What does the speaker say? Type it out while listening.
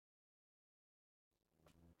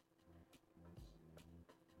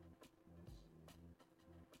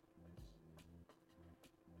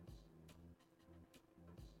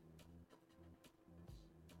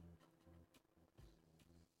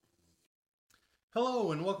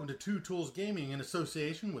Hello and welcome to Two Tools Gaming in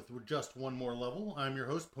association with Just One More Level. I'm your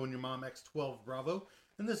host, Ponyamom X12 Bravo,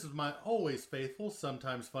 and this is my always faithful,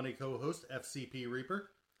 sometimes funny co-host, FCP Reaper.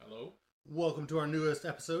 Hello. Welcome to our newest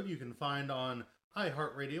episode you can find on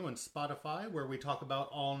iHeartRadio and Spotify, where we talk about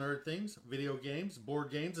all nerd things, video games,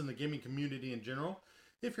 board games, and the gaming community in general.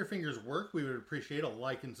 If your fingers work, we would appreciate a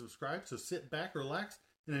like and subscribe, so sit back, relax,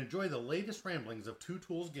 and enjoy the latest ramblings of Two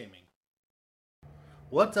Tools Gaming.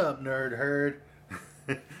 What's up, nerd herd?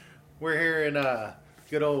 We're here in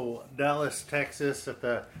good old Dallas, Texas at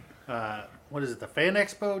the, what is it, the Fan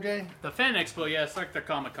Expo, Jay? The Fan Expo, yeah, it's like the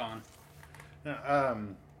Comic-Con.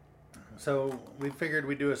 So we figured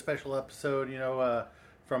we'd do a special episode,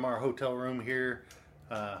 from our hotel room here.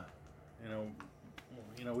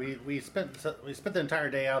 We spent the entire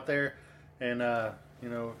day out there, and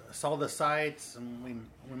saw the sights, and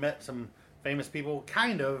we met some famous people.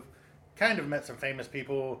 Kind of met some famous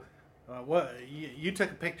people. What you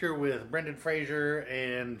took a picture with Brendan Fraser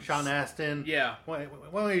and Sean Astin? Yeah. Why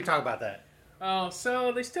don't you talk about that?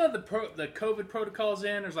 So they still have the COVID protocols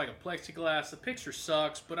in. There's like a plexiglass. The picture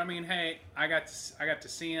sucks, but I mean, hey, I got to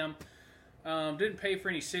see him. Didn't pay for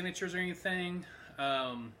any signatures or anything,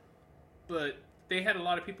 but they had a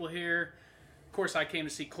lot of people here. Of course, I came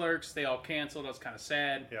to see Clerks. They all canceled. I was kind of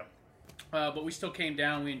sad. Yeah. But we still came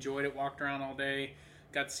down. We enjoyed it. Walked around all day.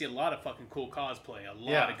 Got to see a lot of fucking cool cosplay. A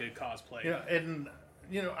lot of good cosplay.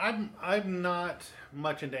 I'm not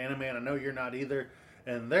much into anime, and I know you're not either.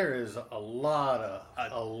 And there is a lot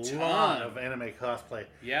of anime cosplay.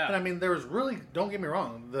 Yeah. And I mean, there was really, don't get me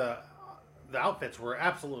wrong, the outfits were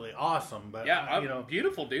absolutely awesome. But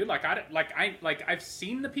beautiful, dude. I've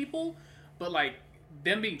seen the people, but like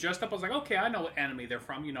them being dressed up, I was like, okay, I know what anime they're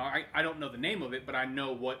from. I don't know the name of it, but I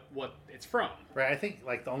know what it's from. Right. I think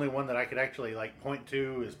like the only one that I could actually like point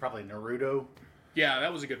to is probably Naruto. Yeah,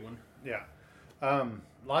 that was a good one. Yeah.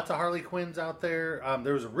 Lots of Harley Quinns out there.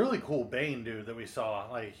 There was a really cool Bane dude that we saw.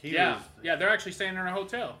 They're actually staying in a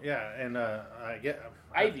hotel. Yeah, and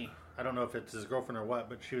Ivy. I don't know if it's his girlfriend or what,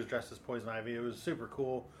 but she was dressed as Poison Ivy. It was super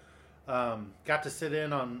cool. Got to sit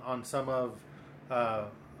in on some of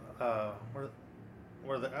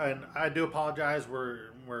and I do apologize. We're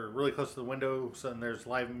really close to the window, and there's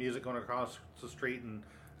live music going across the street and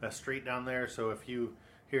a street down there. So if you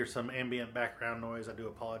hear some ambient background noise, I do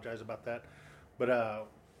apologize about that. But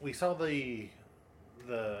we saw the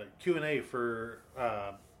Q&A for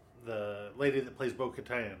the lady that plays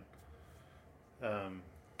Bo-Katan.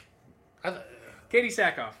 Katie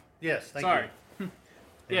Sackhoff. Yes, thank Sorry. you.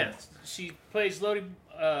 Yes, she plays Lady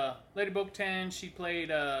Bo-Katan. She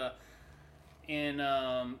played in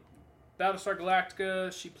Battlestar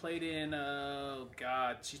Galactica. She played in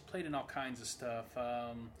she's played in all kinds of stuff.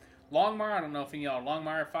 Longmire, I don't know if any of y'all are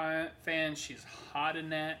Longmire fans. She's hot in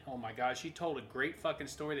that. Oh my god, she told a great fucking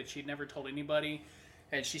story that she'd never told anybody,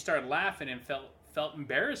 and she started laughing and felt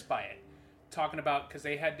embarrassed by it, talking about because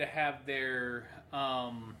they had to have their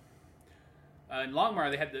in Longmire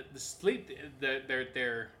they had the sleep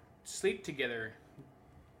their sleep together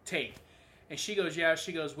tape. And she goes,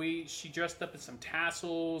 she dressed up in some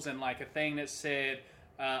tassels and like a thing that said,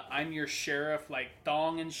 I'm your sheriff, like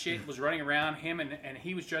thong and shit, was running around him, and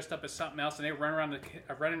he was dressed up as something else, and they were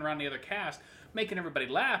running around the other cast, making everybody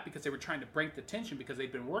laugh because they were trying to break the tension because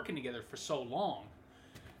they'd been working together for so long.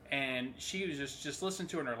 And she was just listening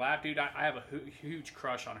to her and her laugh, dude. I have a huge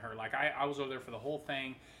crush on her. Like I was over there for the whole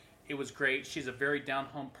thing. It was great. She's a very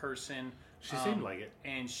down-home person. She seemed like it,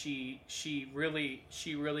 and she really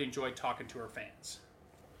enjoyed talking to her fans.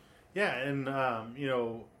 Yeah, and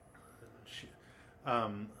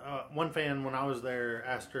one fan when I was there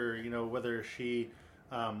asked her, whether she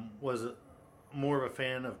was more of a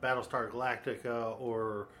fan of Battlestar Galactica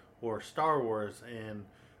or Star Wars, and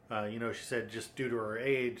she said just due to her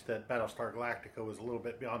age that Battlestar Galactica was a little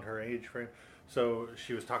bit beyond her age frame. So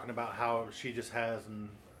she was talking about how she just has an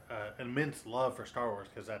immense love for Star Wars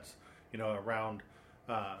because that's around,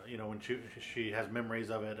 when she has memories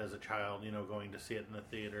of it as a child, going to see it in the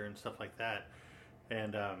theater and stuff like that.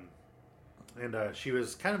 And she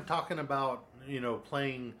was kind of talking about,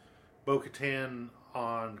 playing Bo-Katan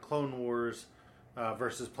on Clone Wars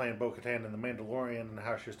versus playing Bo-Katan in The Mandalorian, and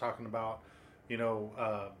how she was talking about,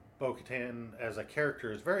 Bo-Katan as a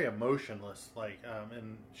character is very emotionless.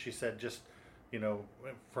 And she said just,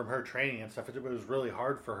 from her training and stuff, it was really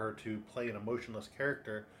hard for her to play an emotionless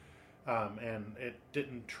character. And it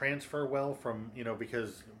didn't transfer well from,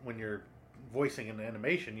 because when you're voicing an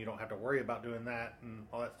animation, you don't have to worry about doing that and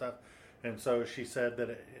all that stuff. And so she said that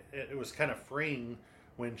it was kind of freeing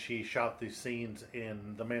when she shot these scenes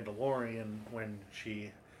in The Mandalorian when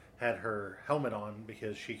she had her helmet on,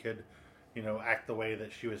 because she could, act the way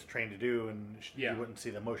that she was trained to do, and you wouldn't see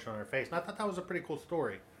the emotion on her face. And I thought that was a pretty cool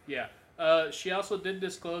story. Yeah. She also did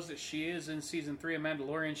disclose that she is in season 3 of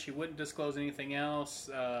Mandalorian. She wouldn't disclose anything else.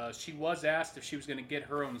 She was asked if she was going to get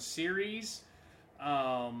her own series.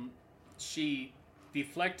 She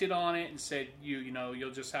deflected on it and said,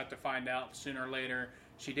 you'll just have to find out sooner or later.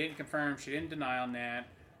 She didn't confirm. She didn't deny on that.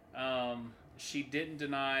 She didn't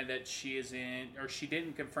deny that she is in, or she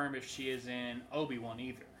didn't confirm if she is in Obi-Wan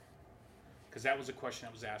either. Because that was a question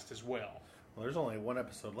that was asked as well. Well, there's only one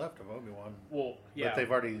episode left of Obi-Wan. Well, yeah.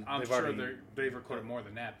 But I'm sure they've recorded more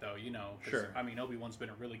than that, though, Sure. I mean, Obi-Wan's been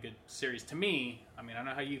a really good series to me. I mean, I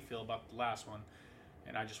know how you feel about the last one,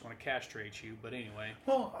 and I just want to castrate you, but anyway.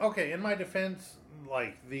 Well, okay, in my defense,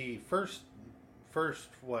 like, the first,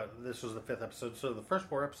 this was the 5th episode, so the first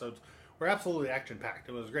 4 episodes were absolutely action-packed.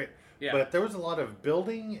 It was great. Yeah. But there was a lot of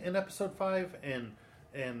building in episode 5, and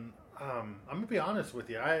I'm gonna be honest with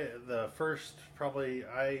you. I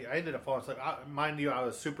ended up falling asleep. Mind you, I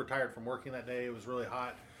was super tired from working that day. It was really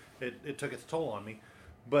hot. It took its toll on me.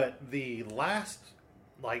 But the last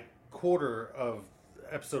quarter of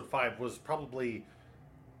episode 5 was probably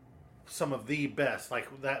some of the best. Like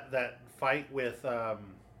that fight with the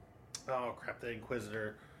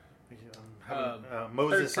Inquisitor.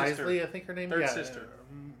 Moses Eisley, I think her name. Third sister.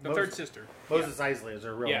 Third sister. Moses Eisley is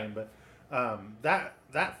her real name, but.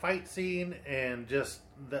 That fight scene and just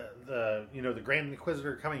the Grand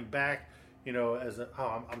Inquisitor coming back,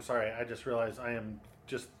 I'm sorry, I just realized I am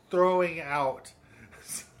just throwing out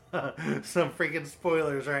some freaking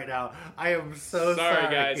spoilers right now. I am so sorry.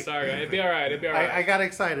 Sorry, guys. Sorry. It'd be all right. I got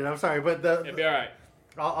excited. I'm sorry, but it'd be all right.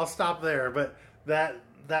 I'll stop there. But that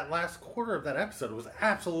last quarter of that episode was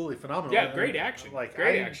absolutely phenomenal. Yeah, great action.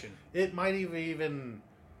 Great action. It might even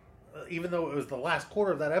though it was the last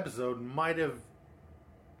quarter of that episode, it might have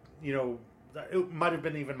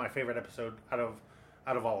been even my favorite episode out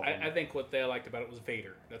of all of them. I think what they liked about it was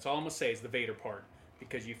Vader. That's all I'm gonna say is the Vader part,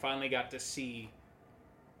 because you finally got to see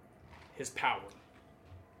his power.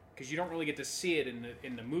 Because you don't really get to see it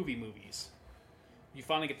in the movies. You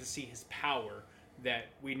finally get to see his power that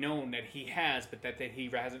we know that he has, but that he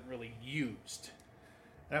hasn't really used.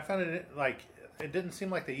 And I found it it didn't seem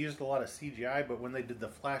like they used a lot of CGI, but when they did the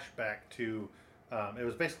flashback to, it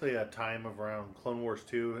was basically a time of around Clone Wars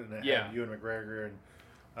 2, and it had Ewan McGregor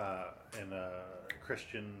and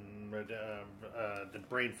Christian did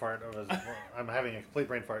brain fart. I'm having a complete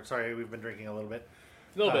brain fart. Sorry, we've been drinking a little bit.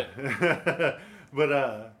 A little bit.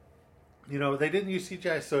 But, they didn't use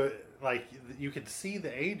CGI, so, you could see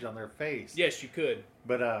the age on their face. Yes, you could.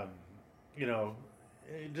 But,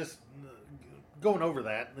 just... going over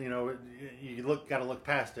that, you got to look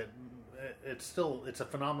past it. It's a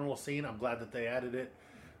phenomenal scene. I'm glad that they added it,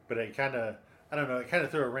 but it kind of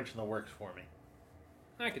threw a wrench in the works for me.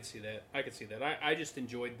 I could see that. I just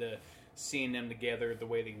enjoyed seeing them together the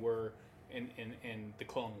way they were in the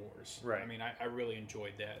Clone Wars. Right. I mean, I really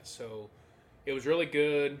enjoyed that. So it was really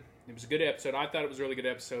good. It was a good episode. I thought it was a really good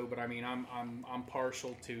episode, but I mean, I'm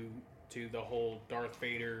partial to the whole Darth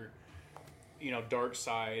Vader, dark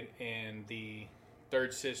side, and the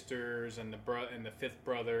third sisters and the fifth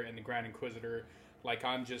brother and the Grand Inquisitor.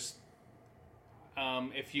 I'm just,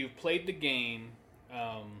 if you've played the game,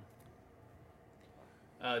 Fallen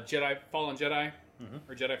Jedi,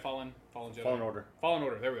 or Jedi Fallen Jedi, Fallen Order.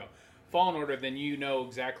 There we go. Fallen Order. Then you know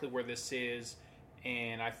exactly where this is,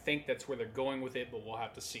 and I think that's where they're going with it. But we'll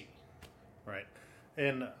have to see. Right.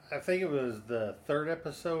 And I think it was the 3rd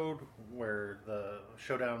episode where the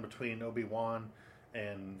showdown between Obi-Wan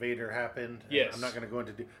and Vader happened. Yes. I'm not going to go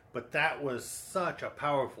into but that was such a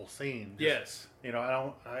powerful scene. Yes. I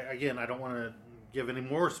don't want to give any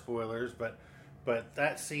more spoilers, but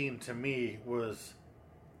that scene to me was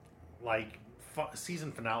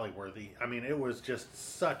season finale worthy. I mean, it was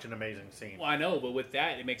just such an amazing scene. Well, I know, but with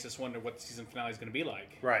that, it makes us wonder what the season finale is going to be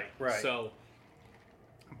like. Right. So,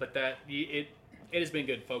 but it has been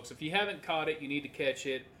good, folks. If you haven't caught it, you need to catch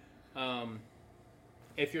it.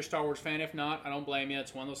 If you're a Star Wars fan, if not, I don't blame you.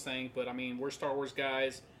 It's one of those things. But I mean, we're Star Wars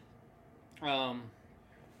guys,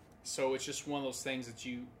 so it's just one of those things that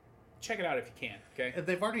you check it out if you can. Okay. And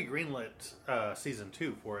they've already greenlit season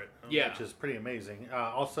 2 for it, yeah, which is pretty amazing.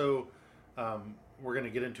 Also, we're going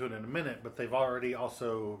to get into it in a minute, but they've already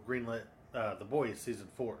also greenlit The Boys season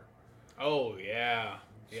 4. Oh yeah,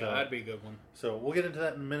 so, that'd be a good one. So we'll get into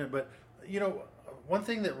that in a minute. But one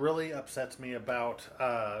thing that really upsets me about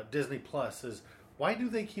Disney Plus is, why do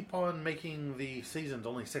they keep on making the seasons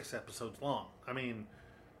only 6 episodes long? I mean,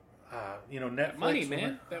 Netflix... That money,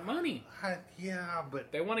 man. That money. Yeah,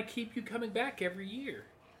 but... They want to keep you coming back every year.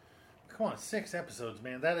 come on, 6 episodes,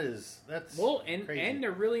 man. That's crazy. and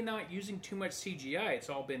they're really not using too much CGI. It's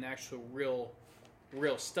all been actual real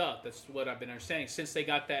stuff. That's what I've been understanding since they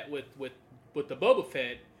got that with the Boba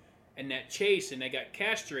Fett and that chase, and they got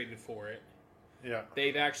castrated for it. Yeah,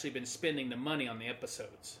 they've actually been spending the money on the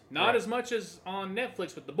episodes. Not as much as on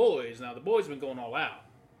Netflix with The Boys. Now, The Boys have been going all out.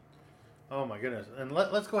 Oh, my goodness. And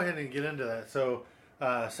let's go ahead and get into that. So,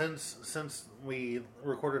 since we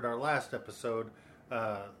recorded our last episode,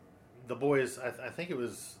 The Boys, I think it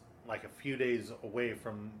was like a few days away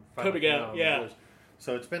from coming out, yeah.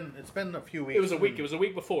 So it's been a few weeks. It was a week. It was a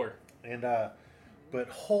week before. And but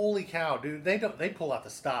holy cow, dude, they pull out the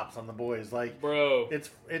stops on The Boys, like, bro.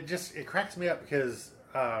 It cracks me up because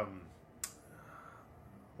well,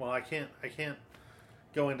 I can't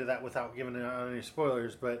go into that without giving out any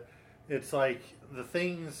spoilers, but it's like the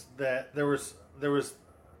things that there was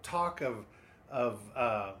talk of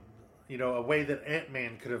a way that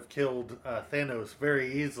Ant-Man could have killed Thanos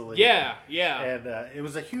very easily. Yeah. And it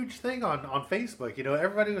was a huge thing on Facebook.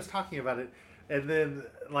 Everybody was talking about it. And then,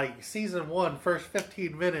 like, season 1, first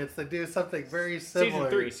 15 minutes, they do something very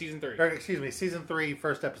similar. Season 3. Or, excuse me, season 3,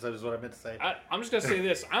 first episode is what I meant to say. I'm just going to say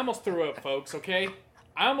this. I almost threw up, folks, okay?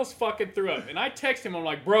 I almost fucking threw up. And I text him, I'm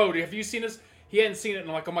like, bro, have you seen this? He hadn't seen it, and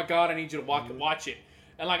I'm like, oh my God, I need you to watch it.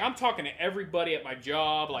 And, like, I'm talking to everybody at my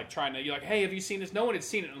job, like, you're like, hey, have you seen this? No one had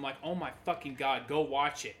seen it. And I'm like, oh my fucking God, go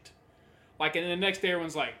watch it. Like, and then the next day,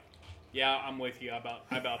 everyone's like, yeah, I'm with you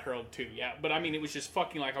about Harold too. Yeah, but I mean, it was just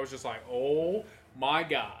fucking like, I was just like, oh my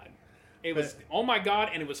God. It was, oh my God,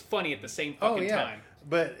 and it was funny at the same fucking time.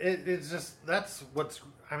 But it's just, that's what's,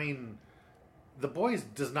 I mean, The Boys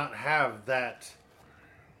does not have that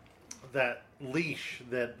leash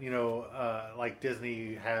that, like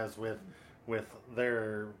Disney has with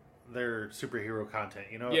their superhero content,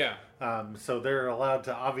 Yeah. So they're allowed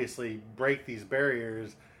to obviously break these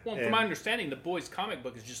barriers. Well, from my understanding, The Boys comic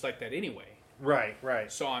book is just like that anyway. Right.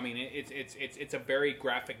 So I mean, it's a very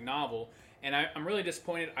graphic novel, and I'm really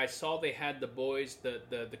disappointed. I saw they had The Boys, the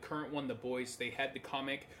current one, The Boys. They had the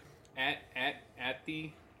comic at the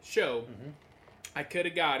show. Mm-hmm. I could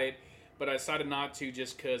have got it, but I decided not to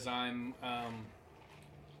just because I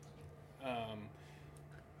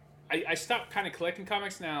stopped kind of collecting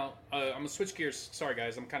comics now. I'm gonna switch gears. Sorry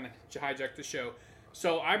guys, I'm kind of hijacked the show.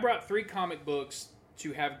 So I brought 3 comic books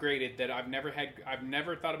to have graded that I've never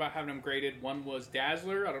thought about having them graded. One was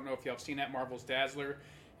Dazzler. I don't know if y'all have seen that, Marvel's Dazzler.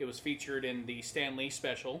 It was featured in the Stan Lee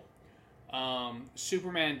special.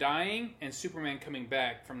 Superman Dying and Superman Coming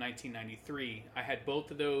Back from 1993. I had both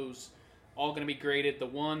of those all going to be graded. The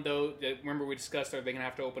one, though, that remember we discussed, are they going to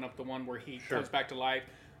have to open up the one where he comes back to life?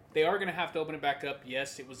 They are going to have to open it back up.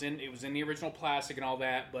 Yes, it was in the original plastic and all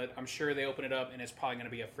that, but I'm sure they open it up and it's probably going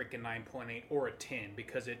to be a freaking 9.8 or a 10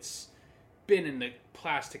 because it's been in the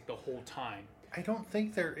plastic the whole time. I don't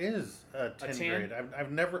think there is a 10 grade. I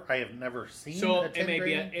have never seen so a 10 it may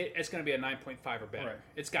grade. It's going to be a 9.5 or better. Right.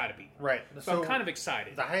 It's got to be. Right. So I'm kind of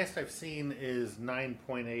excited. The highest I've seen is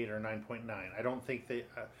 9.8 or 9.9. I don't think they...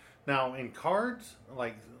 now, in cards,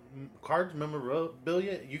 like cards,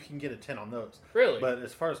 memorabilia, you can get a 10 on those. Really? But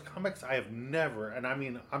as far as comics, I have never... And I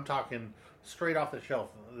mean, I'm talking straight off the shelf.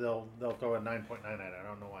 They'll throw a 9.9 at it. I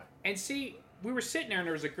don't know why. And see, we were sitting there and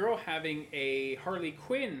there was a girl having a Harley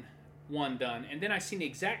Quinn one done, and then I seen the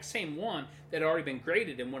exact same one that had already been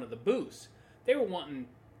graded in one of the booths. They were wanting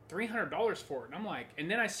 $300 for it, and I'm like,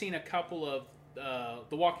 and then I seen a couple of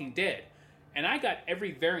The Walking Dead, and I got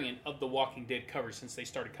every variant of The Walking Dead cover since they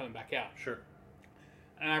started coming back out. Sure.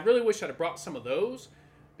 And I really wish I'd have brought some of those,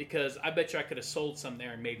 because I bet you I could have sold some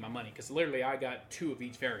there and made my money, because literally I got 2 of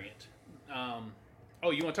each variant. Oh,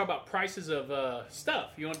 you want to talk about prices of stuff?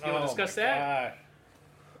 You want to discuss that? Gosh.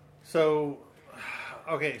 So,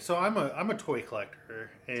 okay, so I'm a toy collector.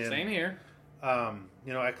 And, same here.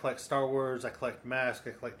 I collect Star Wars, I collect Mask,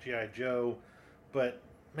 I collect G.I. Joe, but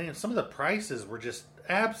man, some of the prices were just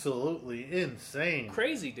absolutely insane.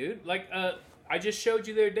 Crazy, dude. Like, I just showed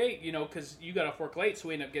you their date, because you got off work late, so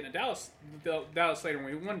we ended up getting to Dallas later than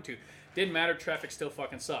we wanted to. Didn't matter, traffic still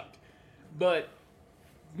fucking sucked. But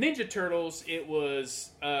Ninja Turtles, it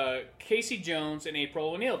was Casey Jones and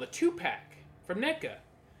April O'Neil, the 2-pack from NECA.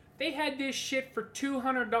 They had this shit for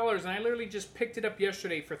 $200, and I literally just picked it up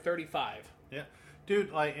yesterday for $35. Yeah,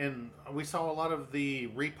 dude. And we saw a lot of the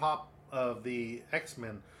repop of the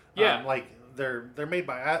X-Men. Yeah, they're made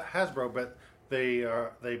by Hasbro, but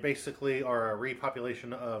they basically are a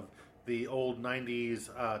repopulation of the old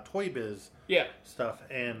 '90s Toy Biz stuff.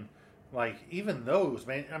 And even those,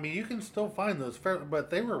 man, I mean, you can still find those, but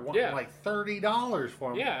they were wanting $30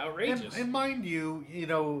 for them. Yeah, outrageous. And mind you,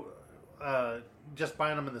 just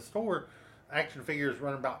buying them in the store, action figures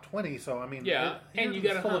run about 20. So I mean, Yeah, and you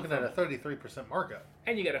got to still hunt looking for at a 33% markup.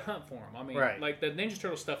 and you got to hunt for them. I mean, Right. like the Ninja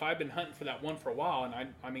Turtle stuff, I've been hunting for that one for a while,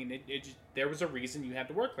 and I mean, it just, there was a reason you had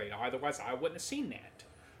to work late. Otherwise, I wouldn't have seen that.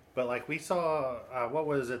 But like we saw, what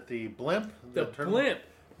was it? The blimp,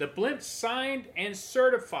 The blimp signed and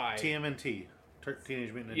certified. TMNT,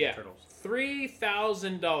 Teenage Mutant Ninja Turtles.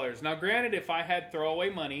 $3,000. Now, granted, if I had throwaway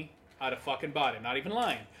money, I'd have fucking bought it. Not even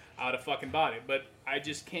lying, I'd have fucking bought it. But I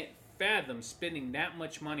just can't fathom spending that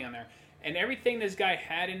much money on there. And everything this guy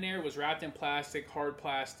had in there was wrapped in plastic, hard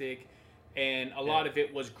plastic, and a lot of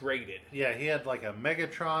it was graded. Yeah, he had like a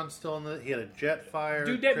Megatron still in the. He had a Jetfire.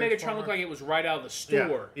 Dude, that Megatron looked like it was right out of the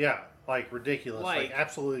store. Yeah, like ridiculous, like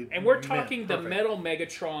absolutely. And we're talking the perfect. metal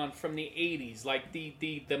Megatron from the '80s, like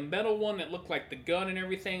the metal one that looked like the gun and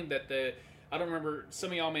everything. That I don't remember.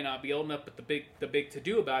 Some of y'all may not be old enough, but the big to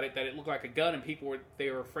do about it that it looked like a gun, and people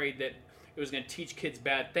were afraid that it was going to teach kids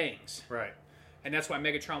bad things. Right. And that's why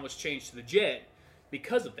Megatron was changed to the Jet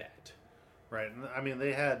because of that. Right. I mean,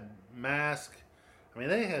 they had Mask. I mean,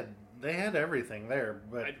 they had everything there,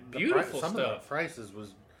 but Beautiful some stuff. of the prices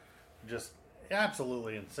was just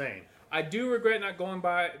absolutely insane. I do regret not going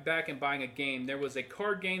back and buying a game. There was a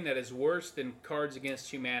card game that is worse than Cards Against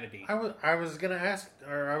Humanity. I was gonna ask,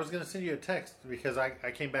 or I was gonna send you a text because I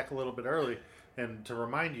came back a little bit early, and to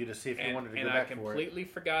remind you to see if you wanted to go back for it. And I completely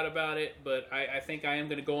forgot about it, but I think I am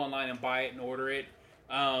going to go online and buy it and order it.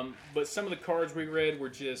 But some of the cards we read were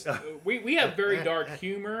just... we have very dark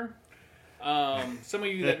humor. Some of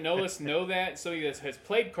you that know us know that. Some of you that has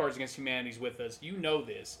played Cards Against Humanity with us, you know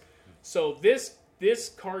this. So this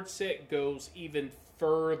card set goes even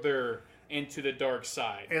further into the dark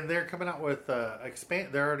side. And they're coming out with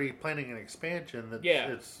they're already planning an expansion that's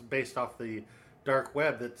it's based off the dark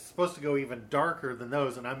web that's supposed to go even darker than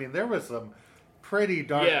those. And I mean, there was some pretty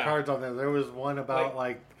dark cards on there. There was one about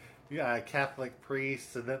Catholic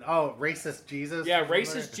priests, and then racist Jesus. Yeah,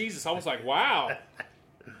 racist Jesus. I was like, wow.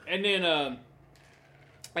 And then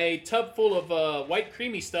a tub full of white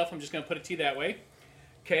creamy stuff. I'm just going to put it to you that way.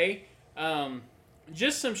 Okay.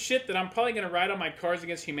 Just some shit that I'm probably going to write on my Cards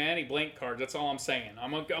Against Humanity blank cards. That's all I'm saying.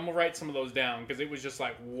 I'm gonna write some of those down because it was just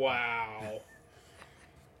like, wow.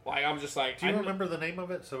 Like, I'm just like... Do you remember the name of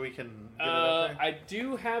it so we can get it up there? I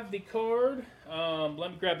do have the card.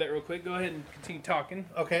 Let me grab that real quick. Go ahead and continue talking.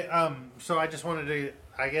 Okay, so I just wanted to...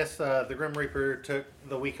 I guess the Grim Reaper took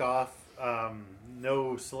the week off.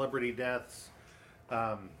 No celebrity deaths.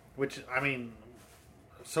 Which, I mean,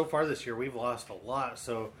 so far this year we've lost a lot.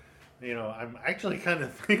 So, you know, I'm actually kind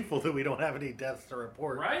of thankful that we don't have any deaths to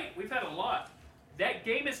report. Right? We've had a lot. That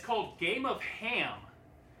game is called Game of Ham.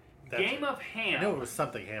 Game of Ham. I knew it was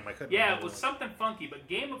something ham. I couldn't. Yeah, it was something funky, but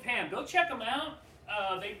Game of Ham. Go check them out.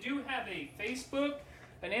 They do have a Facebook,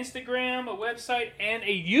 an Instagram, a website, and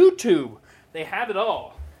a YouTube. They have it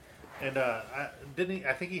all. And didn't he?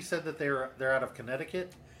 I think he said that they're out of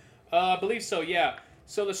Connecticut. I believe so. Yeah.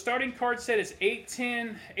 So the starting card set is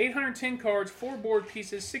 810 cards, 4 board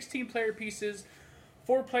pieces, 16 player pieces,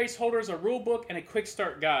 4 placeholders, a rule book, and a quick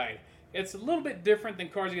start guide. It's a little bit different than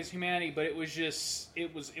Cards Against Humanity, but it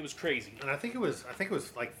was crazy. And I think it was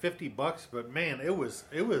like $50, but man, it was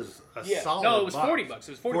a solid. No, it was box. $40. It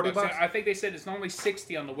was $40. I think they said it's normally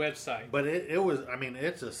 $60 on the website. But it was. I mean,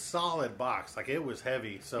 it's a solid box. Like, it was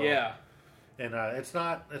heavy. So yeah. And it's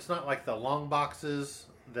not like the long boxes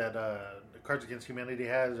that Cards Against Humanity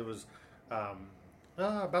has. It was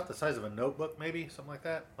about the size of a notebook, maybe something like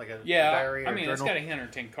that, like a diary. I mean, journal. it's got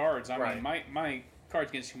 110 cards. I Right. mean, my Cards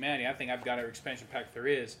Against Humanity, I think I've got our expansion pack there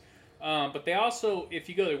is. But they also, if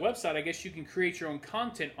you go to their website, I guess you can create your own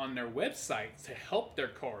content on their website to help their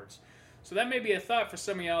cards. So that may be a thought for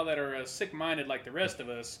some of y'all that are sick-minded like the rest of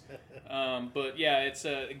us. But yeah, it's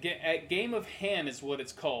a Game of Ham is what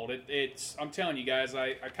it's called. It's I'm telling you guys,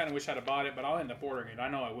 I kind of wish I'd have bought it, but I'll end up ordering it. I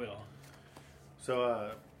know I will.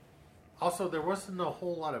 So also there wasn't a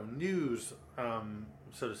whole lot of news,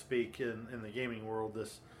 so to speak, in the gaming world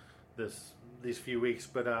these few weeks,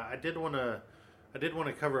 but I did want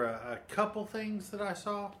to cover a couple things that I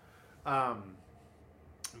saw.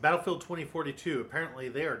 Battlefield 2042. Apparently,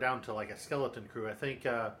 they are down to like a skeleton crew. I think.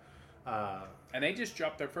 And they just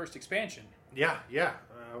dropped their first expansion. Yeah.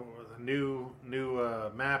 A new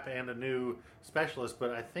map and a new specialist,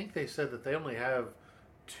 but I think they said that they only have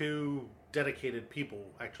 2 dedicated people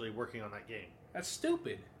actually working on that game. That's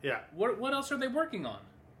stupid. Yeah. What else are they working on?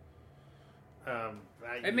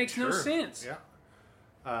 It makes no sense.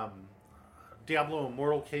 Yeah. Diablo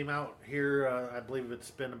Immortal came out here. I believe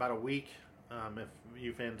it's been about a week. If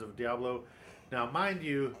you fans of Diablo, now mind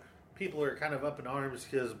you, people are kind of up in arms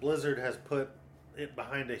because Blizzard has put it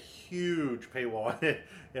behind a huge paywall.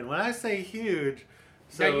 And when I say huge,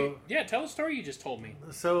 so tell the story you just told me.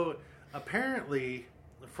 So apparently,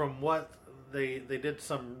 from what they did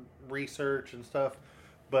some research and stuff,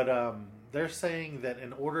 but they're saying that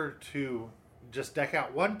in order to just deck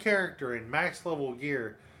out one character in max level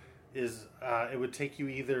gear is it would take you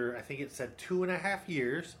either, I think it said 2.5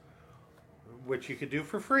 years, which you could do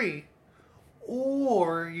for free,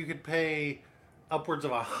 or you could pay upwards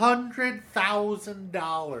of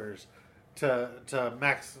 $100,000 to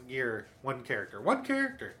max gear one character. One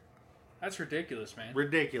character. That's ridiculous, man.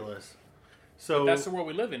 Ridiculous. So but that's the world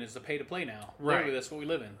we live in. Is the pay to play now. Right. Literally, that's what we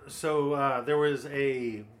live in. So there was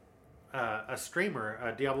a streamer,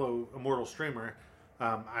 a Diablo Immortal streamer.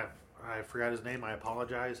 I forgot his name. I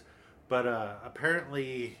apologize. But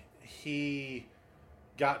apparently he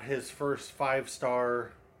got his first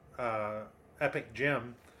 5-star epic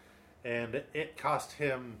gem, and it cost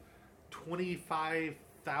him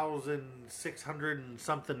 25,600 and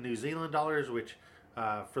something New Zealand dollars, which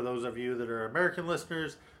for those of you that are American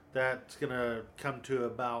listeners, that's going to come to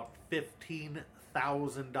about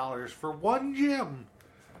 $15,000 for one gem.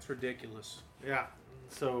 That's ridiculous. Yeah.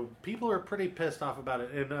 So people are pretty pissed off about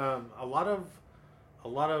it. And a lot of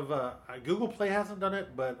Google Play hasn't done it,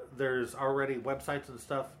 but there's already websites and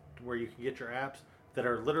stuff where you can get your apps that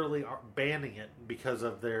are literally banning it because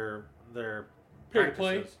of their Pay to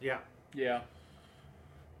play? Yeah. Yeah.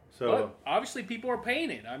 So but obviously people are paying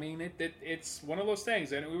it. I mean, it's one of those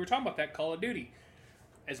things. And we were talking about that Call of Duty.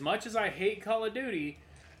 As much as I hate Call of Duty,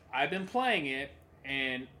 I've been playing it,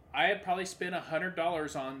 and I had probably spent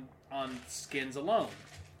 $100 on skins alone.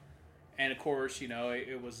 And of course, you know,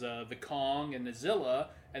 it was the Kong and the Zilla,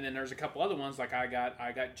 and then there's a couple other ones like I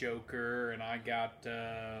got Joker and I got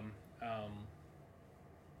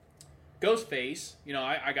Ghostface. You know,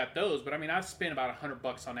 I got those, but I mean, I've spent about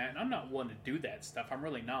 $100 on that, and I'm not one to do that stuff. I'm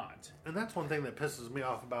really not. And that's one thing that pisses me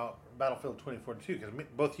off about Battlefield 2042, because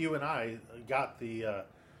both you and I got the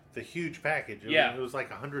huge package. It was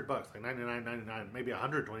like $100, like $99.99, maybe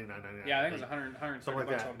 $129.99. Yeah, I think it was $100 something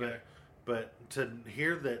like that. But to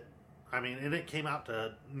hear that, I mean, and it came out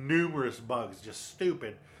to numerous bugs, just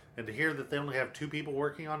stupid. And to hear that they only have 2 people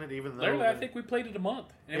working on it, even though literally, I think we played it a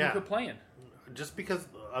month and we quit playing. Just because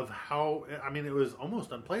of how, I mean, it was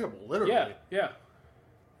almost unplayable, literally. Yeah.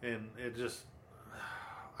 And it just,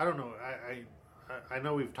 I don't know. I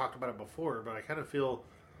know we've talked about it before, but I kind of feel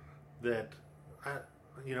that,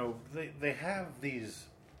 you know, they have these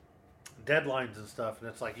deadlines and stuff, and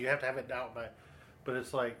it's like you have to have it out by, but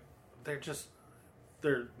it's like they're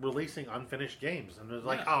releasing unfinished games, and it's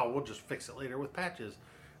like, oh, we'll just fix it later with patches,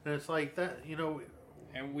 and it's like that, you know.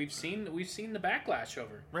 And we've seen the backlash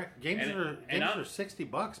over it. Right, games are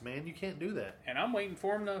 $60, man. You can't do that. And I'm waiting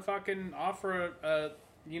for them to fucking offer a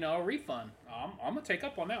refund. I'm gonna take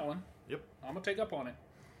up on that one. Yep, I'm gonna take up on it.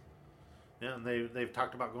 Yeah, and they've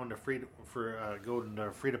talked about going to free to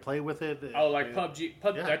play with it. Oh, like PUBG.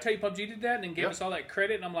 Did I tell you PUBG did that and then gave us all that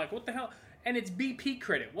credit? And I'm like, what the hell? And it's BP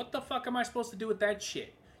credit. What the fuck am I supposed to do with that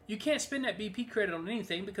shit? You can't spend that BP credit on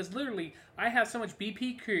anything because literally I have so much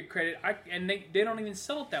BP credit, and they don't even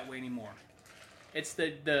sell it that way anymore. It's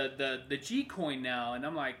the G coin now, and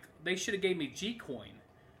I'm like, they should have gave me G coin,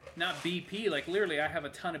 not BP. Like literally, I have a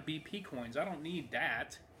ton of BP coins. I don't need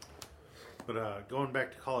that. But going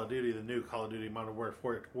back to Call of Duty, the new Call of Duty Modern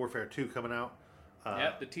Warfare 2 coming out.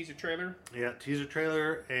 The teaser trailer. Yeah, teaser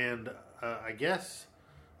trailer, and I guess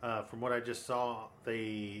from what I just saw,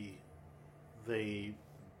 they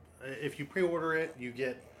if you pre-order it, you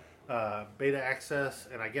get beta access,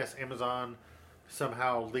 and I guess Amazon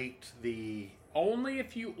somehow leaked the... Only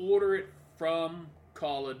if you order it from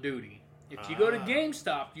Call of Duty. If you go to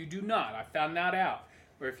GameStop, you do not. I found that out.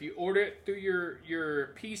 Or if you order it through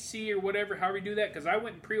your PC or whatever, however you do that, because I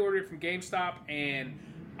went and pre-ordered it from GameStop, and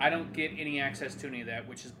I don't get any access to any of that,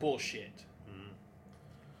 which is bullshit.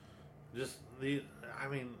 Just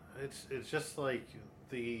it's just like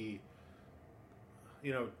the...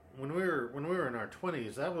 You know, when we were in our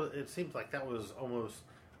 20s, it seems like that was almost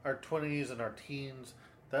our 20s and our teens.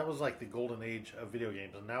 That was like the golden age of video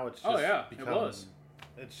games, and now it's just it was.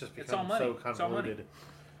 It's just become so convoluted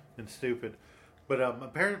and stupid. But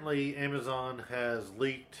apparently, Amazon has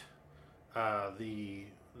leaked the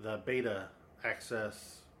beta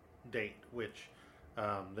access date, which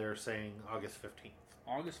they're saying August 15th.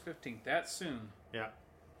 August 15th. That's soon. Yeah.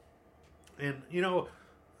 And you know.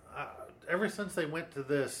 Ever since they went to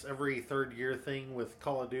this every third year thing with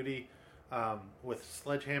Call of Duty, with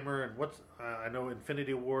Sledgehammer and I know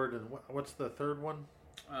Infinity Ward and what's the third one?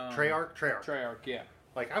 Treyarch, yeah.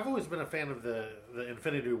 Like I've always been a fan of the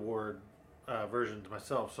Infinity Ward versions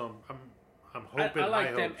myself, so I'm hoping I like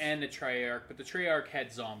high them hopes. and the Treyarch, but the Treyarch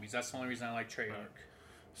had zombies. That's the only reason I like Treyarch. Right.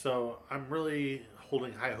 So I'm really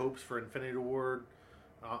holding high hopes for Infinity Ward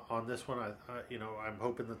on this one. I'm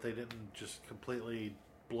hoping that they didn't just completely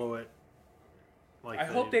blow it. I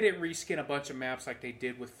hope they didn't reskin a bunch of maps like they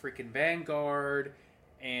did with freaking Vanguard,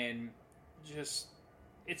 and just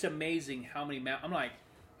it's amazing how many maps. I'm like,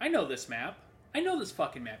 I know this map. I know this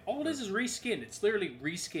fucking map. All it is reskinned. It's literally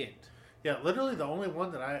reskinned. Yeah, literally the only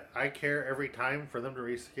one that I care every time for them to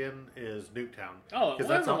reskin is Nuketown. Oh, because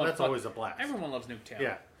well, that's always a blast. Everyone loves Nuketown.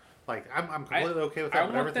 Yeah, like I'm completely okay with that.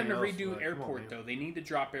 I want them to else, redo Airport though. They need to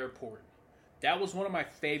drop Airport. That was one of my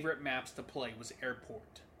favorite maps to play. Was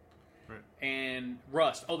Airport. Right. And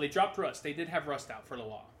Rust. Oh, they dropped Rust. They did have Rust out for the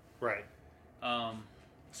law. Right.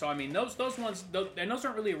 So I mean, those ones, and those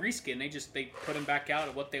aren't really a reskin. They put them back out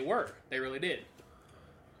at what they were. They really did.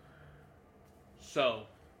 So,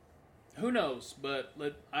 who knows? But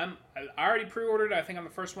I already pre-ordered. I think I'm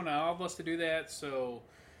the first one out of all of us to do that. So,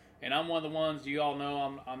 and I'm one of the ones. You all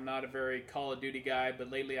know I'm not a very Call of Duty guy, but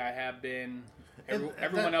lately I have been.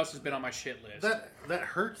 Everyone else has been on my shit list. That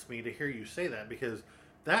hurts me to hear you say that because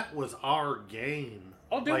that was our game.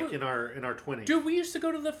 Oh, dude, like in our 20s. Dude, we used to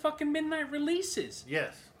go to the fucking midnight releases.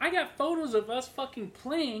 Yes. I got photos of us fucking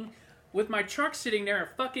playing with my truck sitting there, a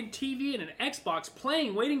fucking TV and an Xbox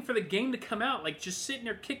playing, waiting for the game to come out. Like, just sitting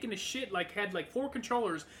there kicking the shit. Like, had like 4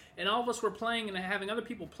 controllers, and all of us were playing and having other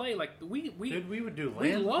people play. Like, we would do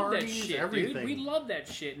we LAN love that parties, shit, everything. dude. We love that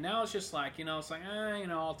shit. Now it's just like, it's like,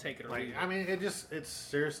 I'll take it or leave it. I mean, it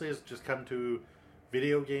seriously has just come to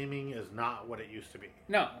video gaming is not what it used to be.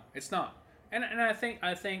 No, it's not. And I think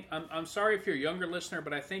I'm sorry if you're a younger listener,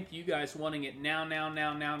 but I think you guys wanting it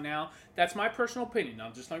now. That's my personal opinion.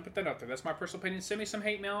 Now, just let me put that out there. That's my personal opinion. Send me some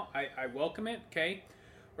hate mail. I welcome it, okay?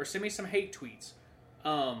 Or send me some hate tweets.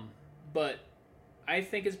 But I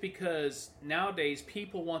think it's because nowadays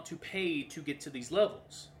people want to pay to get to these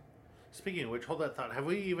levels. Speaking of which, hold that thought. Have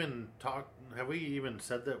we even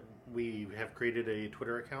said that we have created a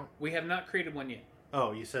Twitter account? We have not created one yet.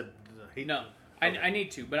 Oh, you said hate? No. Okay. I need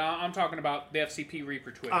to, but I'm talking about the FCP Reaper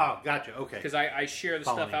Twitter. Oh, gotcha. Okay. Because I share the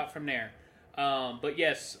stuff out from there. But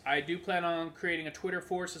yes, I do plan on creating a Twitter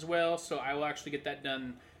for us as well, so I will actually get that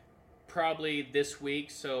done probably this week.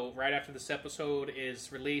 So right after this episode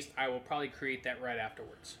is released, I will probably create that right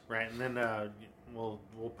afterwards. Right, and then we'll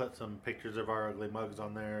put some pictures of our ugly mugs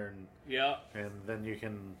on there, and yeah, and then you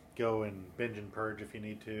can go and binge and purge if you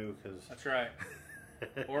need to. Cause that's right.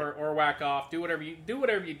 or whack off. Do whatever you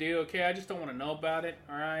do. Okay, I just don't want to know about it.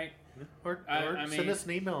 All right. Or send us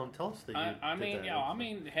an email and tell us that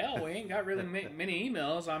you. Hell, we ain't got really many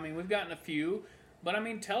emails. I mean, we've gotten a few, but I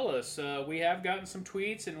mean, tell us. We have gotten some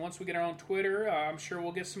tweets, and once we get our own Twitter, I'm sure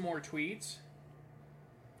we'll get some more tweets.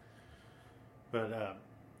 But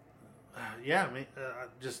yeah, I mean,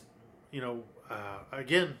 just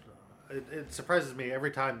again, it surprises me every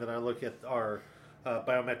time that I look at our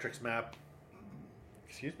biometrics map.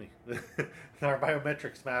 Excuse me, our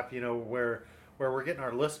biometrics map. Where we're getting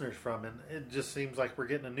our listeners from, and it just seems like we're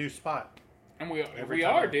getting a new spot. And we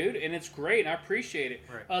are, dude, and it's great. And I appreciate it.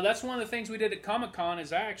 Right. That's one of the things we did at Comic-Con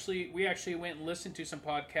is we actually went and listened to some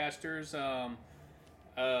podcasters.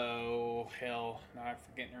 Oh hell, now I'm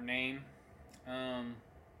forgetting her name. Do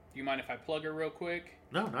you mind if I plug her real quick?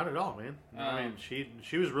 No, not at all, man. I mean,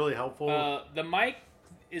 she was really helpful. The Mike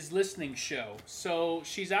is listening show. So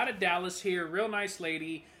she's out of Dallas here, real nice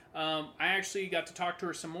lady. I actually got to talk to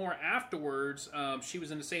her some more afterwards. She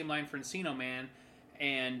was in the same line for Encino Man,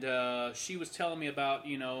 and she was telling me about,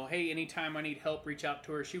 hey, anytime I need help, reach out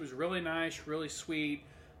to her. She was really nice, really sweet.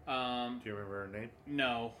 Do you remember her name?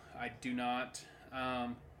 No, I do not.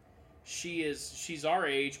 She's our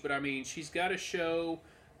age, but I mean, she's got a show,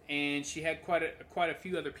 and she had quite a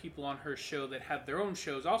few other people on her show that have their own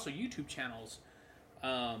shows, also YouTube channels.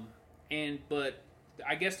 But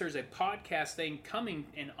I guess there's a podcast thing coming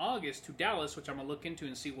in August to Dallas, which I'm going to look into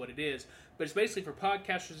and see what it is. But it's basically for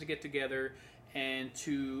podcasters to get together and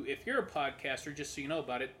if you're a podcaster, just so you know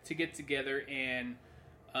about it, to get together and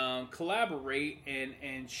collaborate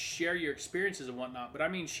and share your experiences and whatnot. But I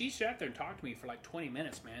mean, she sat there and talked to me for like 20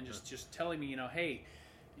 minutes, man, just telling me, hey,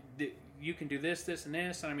 you can do this, this, and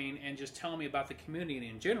this. And I mean, and just telling me about the community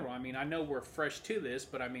in general. I mean, I know we're fresh to this,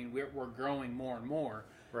 but I mean, we're growing more and more.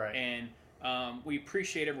 Right. And we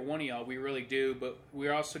appreciate every one of y'all. We really do. But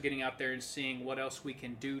we're also getting out there and seeing what else we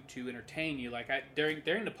can do to entertain you. Like during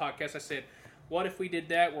the podcast, I said, what if we did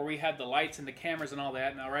that where we had the lights and the cameras and all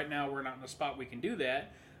that? Now, right now, we're not in a spot we can do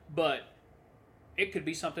that. But it could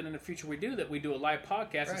be something in the future we do a live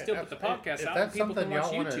podcast and still put the podcast out and people can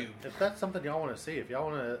watch YouTube. If that's something y'all want to see, if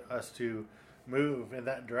y'all want us to move in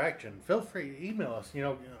that direction, feel free to email us.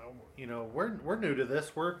 We're new to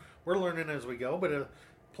this. We're learning as we go. But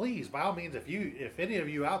please, by all means, if any of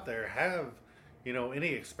you out there have any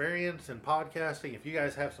experience in podcasting, if you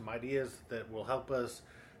guys have some ideas that will help us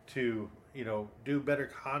to do better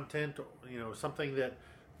content, something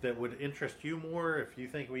that would interest you more, if you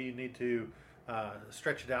think we need to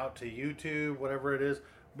stretch it out to YouTube, whatever it is,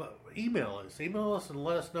 but email us and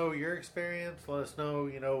let us know your experience. Let us know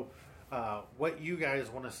what you guys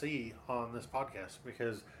want to see on this podcast,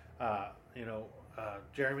 because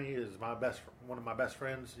Jeremy is one of my best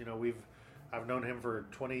friends. I've known him for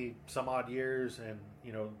 20 some odd years, and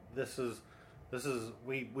this is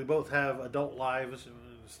we both have adult lives.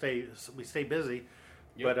 We stay busy,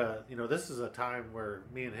 yep. But this is a time where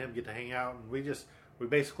me and him get to hang out, and we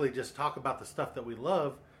basically just talk about the stuff that we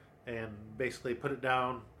love, and basically put it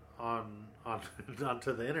down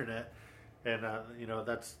onto the internet, and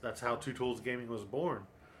that's how Two Tools Gaming was born,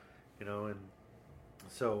 and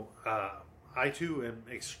so I too am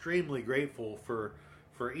extremely grateful for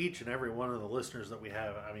each and every one of the listeners that we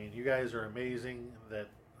have. I mean, you guys are amazing. That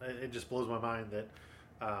it just blows my mind that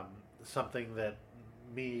something that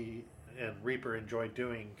me and Reaper enjoy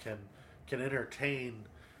doing can entertain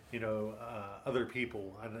other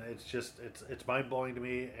people, and it's mind blowing to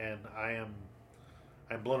me, and I'm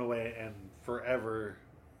blown away and forever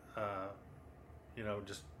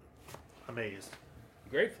just amazed.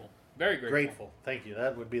 Grateful. Very grateful. Grateful. Thank you.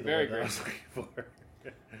 That would be the Very word that I was looking for.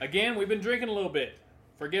 Again, we've been drinking a little bit.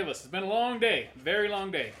 Forgive us. It's been a long day. Very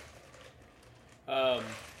long day.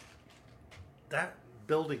 That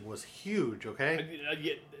building was huge, okay?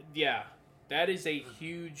 Yeah. That is a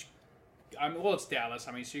huge... it's Dallas.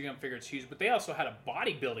 So you're going to figure it's huge. But they also had a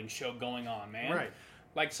bodybuilding show going on, man. Right.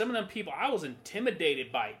 Like, some of them people, I was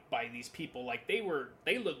intimidated by these people. Like, they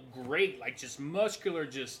looked great. Like, just muscular,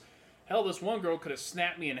 just... Hell, this one girl could have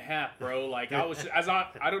snapped me in half, bro. Like, I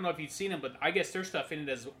don't know if you'd seen them, but I guess their stuff ended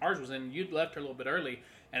as ours was in. You'd left her a little bit early.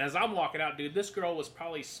 And as I'm walking out, dude, this girl was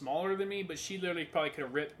probably smaller than me, but she literally probably could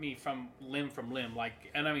have ripped me from limb.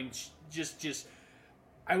 Like, and just,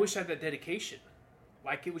 I wish I had that dedication.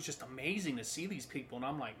 Like, it was just amazing to see these people, and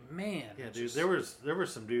I'm like, man. Yeah, dude, there were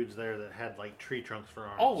some dudes there that had, like, tree trunks for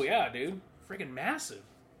arms. Oh, yeah, dude. Freaking massive.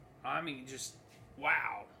 Just,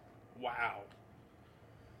 wow.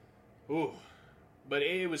 Ooh. But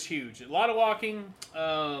it was huge. A lot of walking.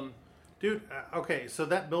 Dude, okay, so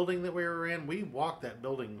that building that we were in, we walked that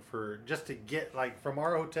building just to get, like, from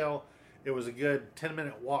our hotel, it was a good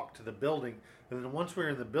 10-minute walk to the building. And then once we were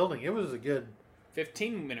in the building, it was a good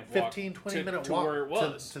 15-minute walk. 20-minute to walk where it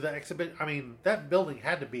was. To the exhibit. That building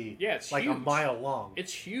had to be it's like huge. a mile long.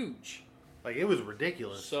 It's huge. Like, it was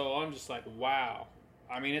ridiculous. So I'm just like, wow.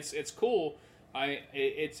 It's cool.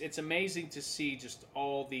 It's amazing to see just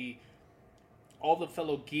all the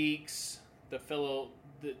fellow geeks, fellow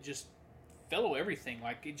everything.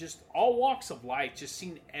 Like, it just all walks of life. Just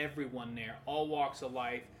seeing everyone there, all walks of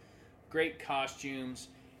life. Great costumes.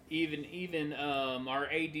 Even our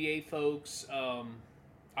ADA folks. I'm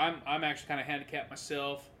actually kind of handicapped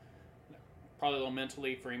myself. Probably a little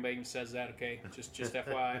mentally for anybody who says that. Okay, just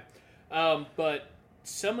FYI. But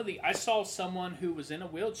I saw someone who was in a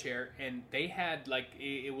wheelchair, and they had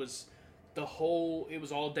it was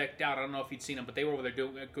all decked out. I don't know if you'd seen them, but they were over there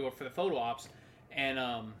going for the photo ops, and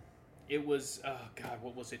it was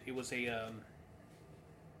what was it? It was it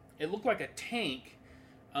looked like a tank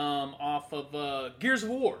off of Gears of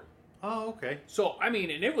War. Oh, okay. So and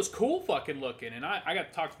it was cool fucking looking, and I got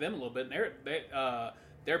to talk to them a little bit, and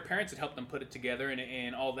their parents had helped them put it together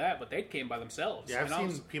and all that, but they came by themselves. Yeah, I've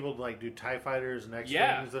seen people do TIE fighters and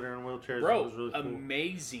X-Wings that are in wheelchairs. Bro, that was really cool.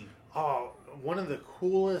 Amazing. Oh, one of the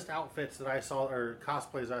coolest outfits that I saw, or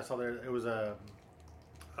cosplays I saw there, it was a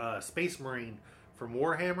Space Marine from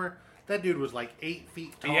Warhammer. That dude was like 8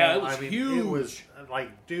 feet tall. Yeah, it was huge. It was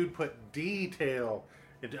like, dude put detail.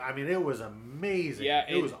 It was amazing. Yeah,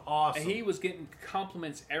 it was awesome. He was getting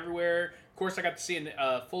compliments everywhere. Of course, I got to see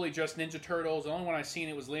a fully dressed Ninja Turtles. The only one I seen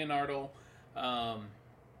it was Leonardo.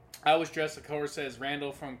 I was dressed, of course, as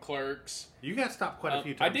Randall from Clerks. You got stopped quite a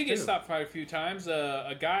few times. I did get stopped quite a few times.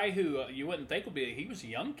 A guy who you wouldn't think would be, he was a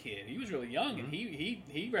young kid. He was really young, and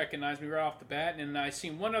he recognized me right off the bat. And I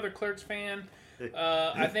seen one other Clerks fan.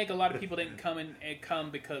 I think a lot of people didn't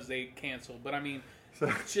come because they canceled. But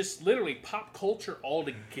just literally pop culture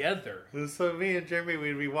altogether. So me and Jeremy,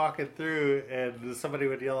 we'd be walking through, and somebody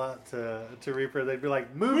would yell out to Reaper. They'd be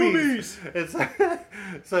like, "Movies!" It's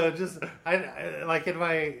so just I like in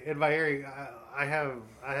my area.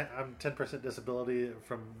 I'm 10% disability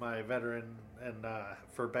from my veteran and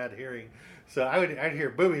for bad hearing, so I'd hear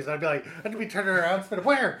boobies and I'd be like, I'd be turning around, but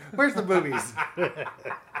where's the boobies?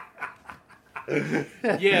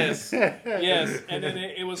 Yes, and then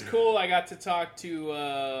it was cool. I got to talk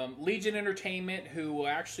to Legion Entertainment, who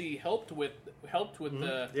actually helped with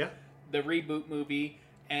the reboot movie,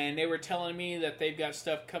 and they were telling me that they've got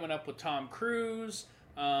stuff coming up with Tom Cruise,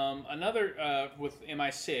 another with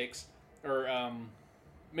MI6 or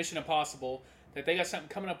Mission Impossible, that they got something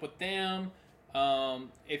coming up with them.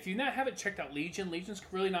 If you haven't checked out Legion's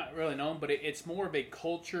really not really known, but it's more of a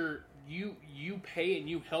culture. You pay and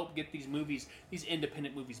you help get these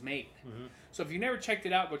independent movies made. Mm-hmm. So if you never checked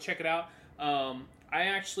it out, go check it out. I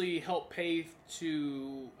actually helped pay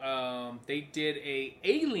to. They did a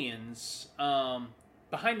Aliens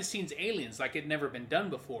behind the scenes Aliens like it'd never been done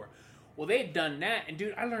before. Well, they had done that, and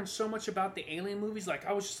dude, I learned so much about the Alien movies. Like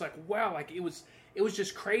I was just like, wow, like it was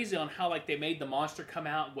just crazy on how like they made the monster come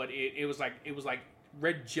out. What it was like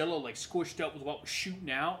red jello like squished up with what was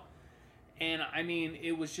shooting out. And I mean,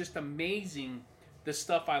 it was just amazing the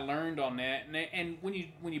stuff I learned on that. And when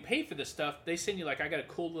you pay for this stuff, they send you like, I got a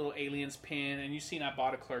cool little Aliens pin, and you've seen I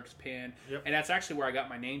bought a Clerks pin, and that's actually where I got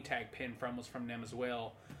my name tag pin from, was from them as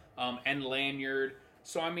well, and lanyard.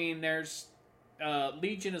 So I mean, there's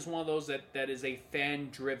Legion is one of those that is a fan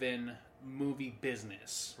driven movie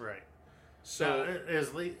business, right? So now,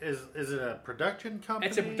 is it a production company?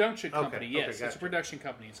 It's a production company. Okay. Yes, Okay, gotcha. It's a production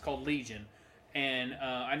company. It's called Legion. And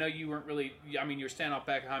I know you weren't really. I mean, you were standing off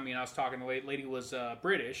back behind me, and I was talking. The lady was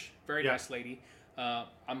British, very nice lady.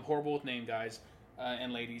 I'm horrible with name, guys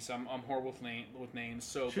and ladies. I'm horrible with names.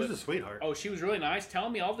 So she was a sweetheart. Oh, she was really nice,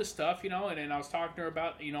 telling me all this stuff, and I was talking to her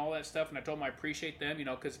about all that stuff, and I told them I appreciate them,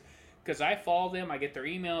 because I follow them, I get their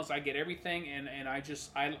emails, I get everything, and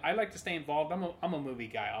I like to stay involved. I'm a movie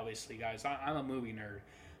guy, obviously, guys. I'm a movie nerd.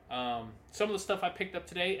 Some of the stuff I picked up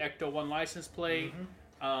today: Ecto 1 license plate. Mm-hmm.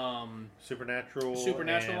 Supernatural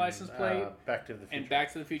and, license plate, Back to the Future, and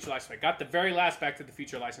Back to the Future license plate. Got the very last Back to the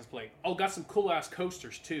Future license plate. Oh, got some cool ass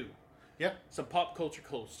coasters too. Yep, some pop culture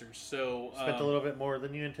coasters. So spent a little bit more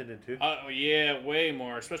than you intended to. Oh yeah, way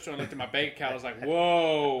more. Especially when I looked at my bank account, I was like,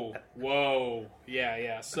 whoa,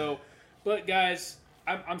 yeah. So, but guys,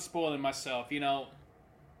 I'm spoiling myself.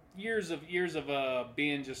 Years of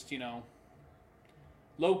being just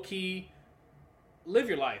low key. Live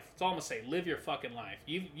your life. That's all I'm gonna say. Live your fucking life.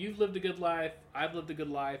 You've lived a good life. I've lived a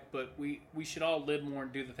good life. But we should all live more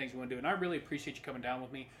and do the things we want to do. And I really appreciate you coming down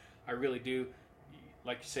with me. I really do.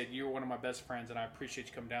 Like you said, you're one of my best friends, and I appreciate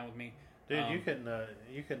you coming down with me. Dude, you couldn't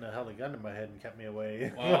have held a gun to my head and kept me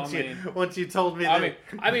away. Well, once you told me that.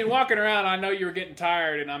 I mean, walking around, I know you were getting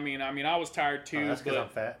tired, and I mean, I was tired too. That's because I'm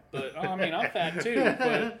fat. But I'm fat too.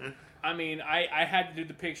 But I mean, I had to do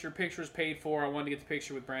the picture. Picture was paid for. I wanted to get the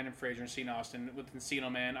picture with Brandon Fraser and Sean Austin with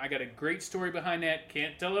Encino Man. I got a great story behind that.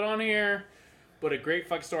 Can't tell it on here, but a great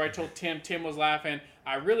fucking story. I told Tim. Tim was laughing.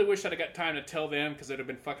 I really wish I'd have got time to tell them, because it'd have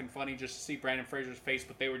been fucking funny just to see Brandon Fraser's face,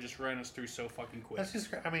 but they were just running us through so fucking quick. That's just,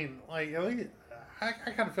 I mean, like, I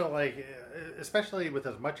kind of feel like, especially with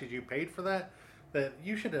as much as you paid for that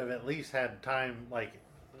you should have at least had time, like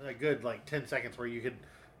a good 10 seconds where you could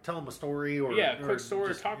tell them a story or quick story,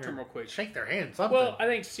 or talk to them real quick, shake their hand, something. Well, I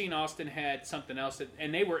think Sean Austin had something else,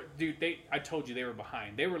 and they were, dude. I told you they were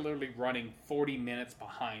behind. They were literally running 40 minutes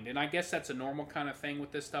behind, and I guess that's a normal kind of thing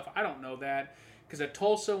with this stuff. I don't know that, because at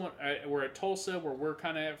Tulsa, we're at Tulsa, where we're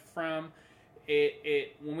kind of from.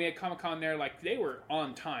 When we had Comic-Con there, like, they were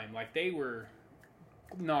on time, like they were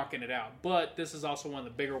knocking it out. But this is also one of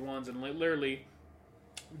the bigger ones, and literally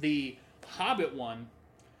the Hobbit one,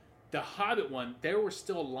 there were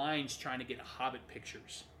still lines trying to get Hobbit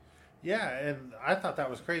pictures. Yeah, and I thought that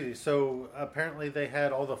was crazy. So apparently they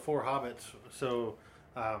had all the 4 Hobbits. So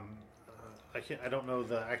I don't know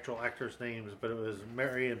the actual actors' names, but it was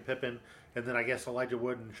Merry and Pippin, and then I guess Elijah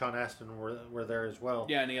Wood and Sean Astin were there as well.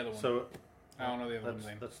 Yeah, and the other one. So I don't know the other one's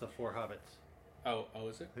name. That's the 4 Hobbits. Oh,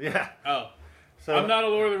 is it? Yeah. Oh. So, I'm not a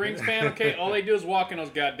Lord of the Rings fan, okay? All they do is walk in those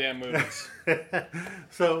goddamn movies.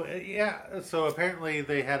 So apparently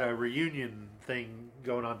they had a reunion thing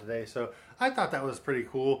going on today, so I thought that was pretty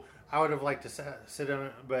cool. I would have liked to sit on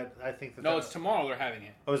it, but I think that... No, it's tomorrow they're having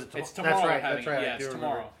it. Oh, is it tomorrow? It's tomorrow they're having that's right. it. Yeah, it's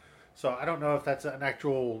tomorrow. Remember. So I don't know if that's an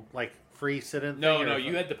actual, free sit-in thing. No,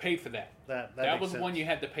 you had to pay for that. That was the one you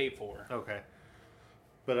had to pay for. Okay.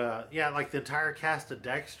 But, the entire cast of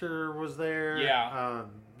Dexter was there. Yeah.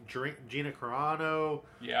 Gina Carano,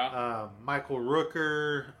 Michael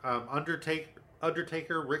Rooker,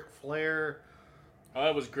 Undertaker, Ric Flair. Oh,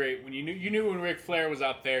 that was great. When you knew when Ric Flair was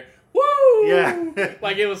out there. Woo! Yeah.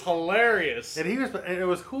 Like, it was hilarious. And it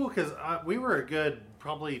was cool because we were a good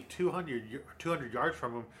probably 200 yards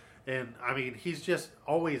from him. And, I mean, he's just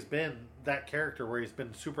always been that character where he's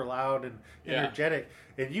been super loud and energetic.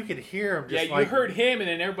 And you could hear him just you heard him and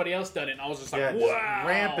then everybody else done it. And I was just like, wow. Just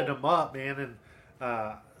ramping him up, man. And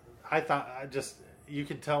I thought, you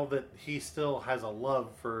can tell that he still has a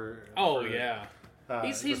love for... yeah.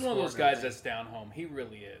 He's one of those guys that's down home. He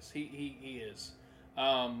really is. He is.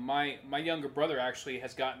 My younger brother actually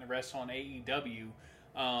has gotten to wrestle on AEW.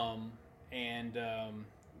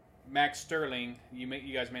 Max Sterling,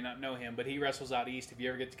 you guys may not know him, but he wrestles out east. If you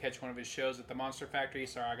ever get to catch one of his shows at the Monster Factory,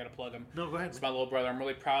 sorry, I got to plug him. No, go ahead. It's my little brother. I'm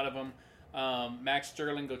really proud of him. Max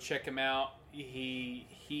Sterling, go check him out. He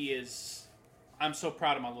is. I'm so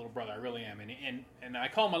proud of my little brother. I really am. And I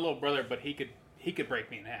call him my little brother, but he could break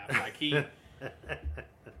me in half. Like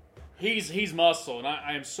he's muscle, and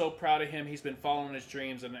I am so proud of him. He's been following his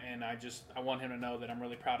dreams, and I want him to know that I'm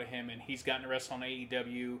really proud of him. And he's gotten to wrestle on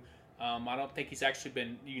AEW. I don't think he's actually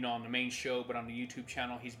been, on the main show, but on the YouTube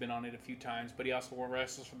channel, he's been on it a few times. But he also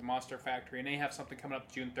wrestles for the Monster Factory, and they have something coming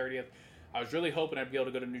up June 30th. I was really hoping I'd be able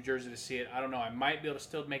to go to New Jersey to see it. I don't know. I might be able to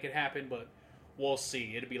still make it happen, but we'll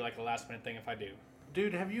see. It'll be like a last-minute thing if I do.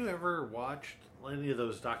 Dude, have you ever watched any of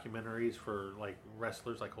those documentaries for, like,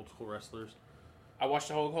 wrestlers, like old-school wrestlers? I watched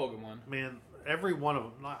the Hulk Hogan one. Man, every one of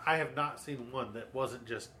them. I have not seen one that wasn't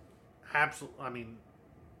just absolute. I mean...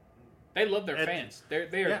 They love their fans.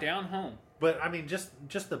 They are down home. But I mean, just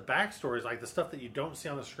the backstories, like the stuff that you don't see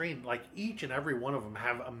on the screen, like each and every one of them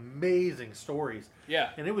have amazing stories. Yeah.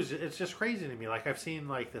 And it's just crazy to me. Like I've seen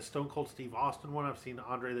like the Stone Cold Steve Austin one. I've seen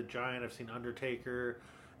Andre the Giant. I've seen Undertaker.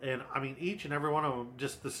 And I mean, each and every one of them,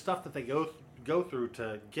 just the stuff that they go through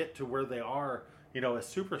to get to where they are, as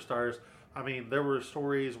superstars. I mean, there were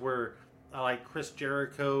stories where like Chris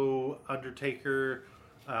Jericho, Undertaker,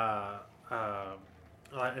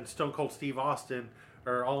 and Stone Cold Steve Austin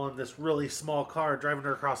are all in this really small car driving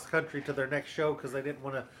across the country to their next show because they didn't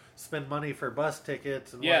want to spend money for bus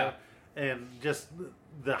tickets and just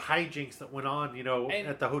the hijinks that went on,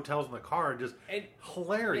 at the hotels in the car, just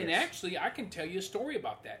hilarious. And actually, I can tell you a story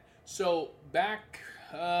about that. So back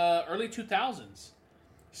early 2000s,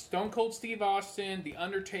 Stone Cold Steve Austin, The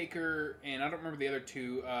Undertaker, and I don't remember the other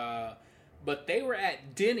two, but they were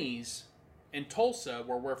at Denny's in Tulsa,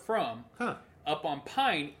 where we're from. Up on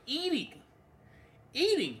Pine, eating,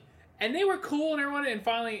 and they were cool and everyone. And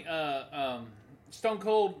finally, Stone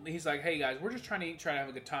Cold, he's like, "Hey guys, we're just trying to eat, try to have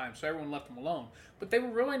a good time." So everyone left them alone. But they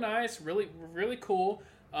were really nice, really cool.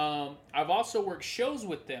 I've also worked shows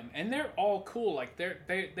with them, and they're all cool. Like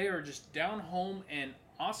they are just down home and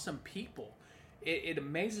awesome people. It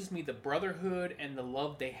amazes me the brotherhood and the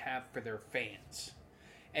love they have for their fans.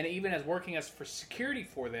 And even as working as for security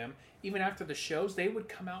for them, even after the shows, they would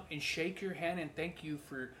come out and shake your hand and thank you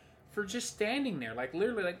for just standing there. Like,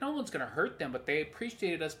 literally, like, no one's going to hurt them, but they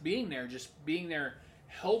appreciated us being there, just being there,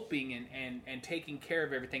 helping and taking care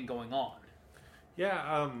of everything going on.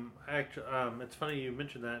 Yeah, actually, it's funny you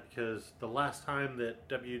mentioned that because the last time that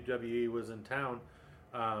WWE was in town,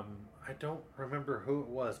 I don't remember who it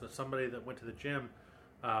was, but somebody that went to the gym,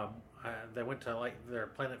 they went to like their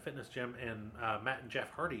Planet Fitness gym, and Matt and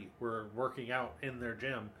Jeff Hardy were working out in their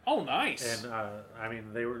gym. Oh, nice!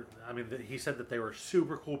 And he said that they were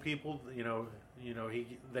super cool people.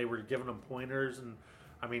 They were giving them pointers, and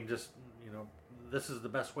I mean, just this is the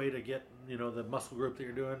best way to get the muscle group that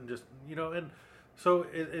you're doing. Just and so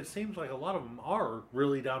it seems like a lot of them are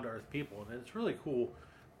really down to earth people, and it's really cool.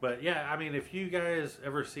 But yeah, I mean, if you guys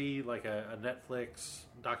ever see like a Netflix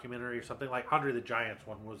documentary or something, like Andre the Giant's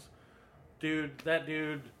one was, that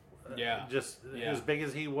dude, as big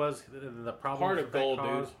as he was, and the problems Heart of gold,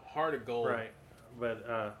 caused, dude. Heart of gold. Right.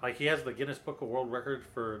 But like he has the Guinness Book of World Records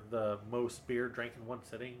for the most beer drank in one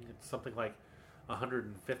sitting. It's something like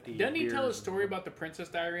 150. Doesn't he tell a story about the Princess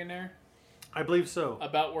Diary in there? I believe so.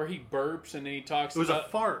 About where he burps and then he talks. It was a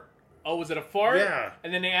fart. Oh, was it a fart? Yeah.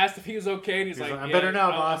 And then they asked if he was okay, and he's like, I'm better now,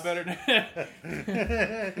 boss. I'm better now.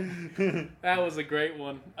 That was a great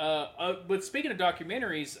one. But speaking of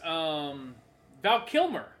documentaries, Val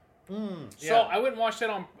Kilmer. So I went and watched that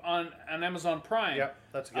on Amazon Prime. Yep,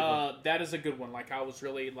 that's a good one. That is a good one. Like, I was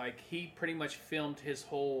really, like, he pretty much filmed his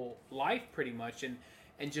whole life, pretty much, and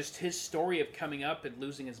just his story of coming up and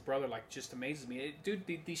losing his brother, like, just amazes me. Dude,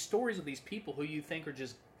 these stories of these people who you think are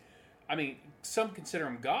just, I mean, some consider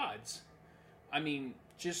them gods. I mean,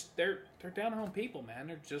 just they're down home people, man.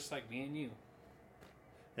 They're just like me and you.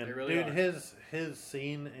 And they really dude, are. his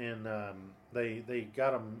scene in they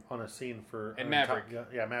got him on a scene for Maverick.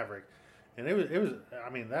 Maverick, and it was I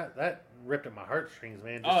mean that ripped at my heartstrings,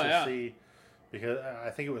 man. Just to see because I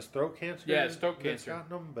think it was throat cancer. Yeah, it's throat that's cancer.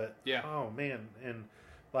 gotten him, but Yeah. oh man, and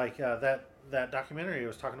like that documentary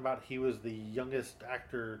was talking about, he was the youngest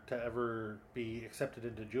actor to ever be accepted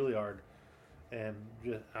into Juilliard, and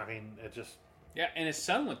just, I mean, it just Yeah, and his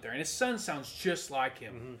son went there, and his son sounds just like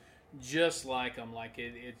him, just like him. Like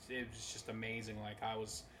it was just amazing. Like I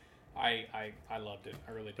loved it.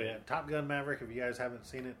 I really But did. yeah, Top Gun Maverick. If you guys haven't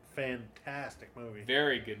seen it, fantastic movie.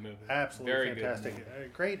 Very good movie. Absolutely Very fantastic.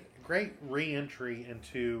 Good Great re-entry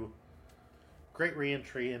into.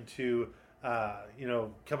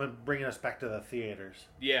 Bringing us back to the theaters.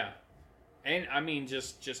 Yeah, and I mean,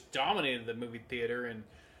 just dominated the movie theater. And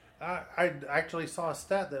I actually saw a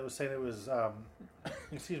stat that was saying it was,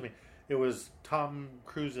 excuse me, it was Tom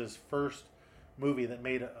Cruise's first movie that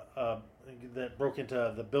made that broke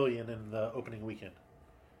into the billion in the opening weekend.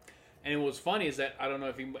 And what's funny is that, I don't know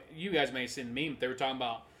if you guys may have seen the meme. They were talking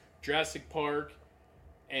about Jurassic Park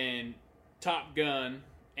and Top Gun,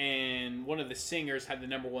 and one of the singers had the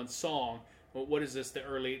number one song. Well, what is this? The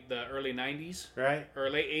early 90s, right? Or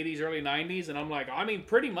late 80s, early 90s? And I'm like, I mean,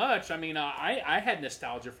 pretty much. I mean, I had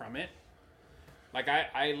nostalgia from it. Like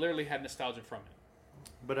I literally had nostalgia from it.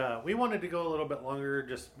 But we wanted to go a little bit longer.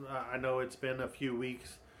 Just I know it's been a few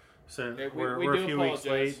weeks since we we're a few weeks apologize.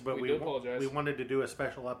 late, but We do apologize. we wanted to do a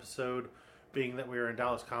special episode, being that we were in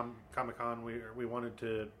Dallas Comic Con. We wanted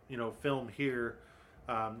to film here,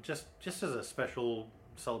 just as a special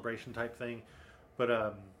celebration type thing.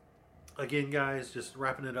 But again, guys, just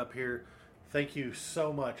wrapping it up here. Thank you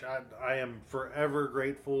so much. I am forever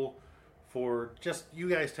grateful for just you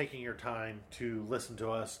guys taking your time to listen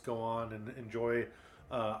to us go on and enjoy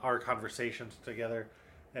our conversations together.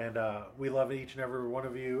 And we love each and every one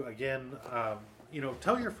of you. Again,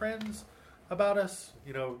 tell your friends about us.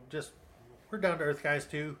 Just we're down to earth guys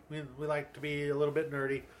too. We like to be a little bit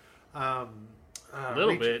nerdy. A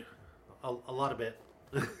little bit. A lot of bit.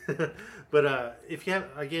 But if you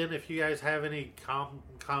guys have any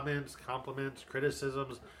comments, compliments,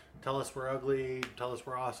 criticisms, tell us we're ugly, tell us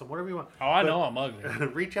we're awesome, whatever you want. Oh, I know I'm ugly.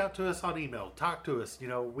 Reach out to us on email, talk to us.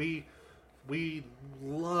 We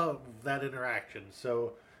love that interaction.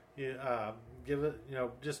 So give it,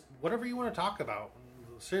 just whatever you want to talk about.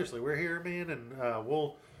 Seriously, we're here, man, and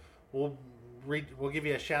we'll give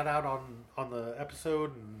you a shout out on the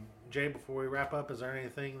episode. And Jay, before we wrap up, is there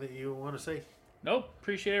anything that you want to say? Nope.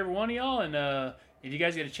 Appreciate every one of y'all. And if you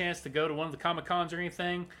guys get a chance to go to one of the Comic Cons or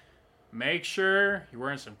anything, make sure you're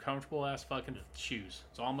wearing some comfortable ass fucking shoes.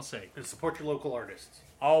 That's all I'm going to say. And support your local artists.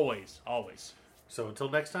 Always. Always. So until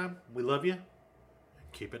next time, we love you. And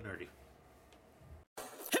keep it nerdy.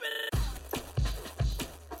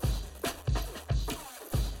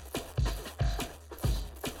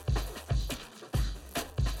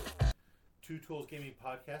 Two Tools Gaming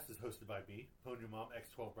Podcast is hosted by me, Pony Mom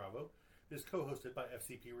X12 Bravo. It is co-hosted by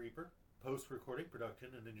FCP Reaper. Post-recording, production,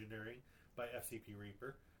 and engineering by FCP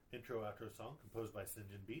Reaper. Intro-outro song composed by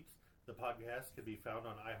Sinjin Beats. The podcast can be found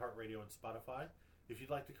on iHeartRadio and Spotify. If you'd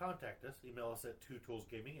like to contact us, email us at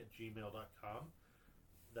twotulesgaming@gmail.com.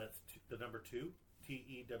 That's the number 2,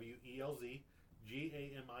 TEWELZGAMING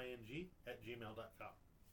 @gmail.com.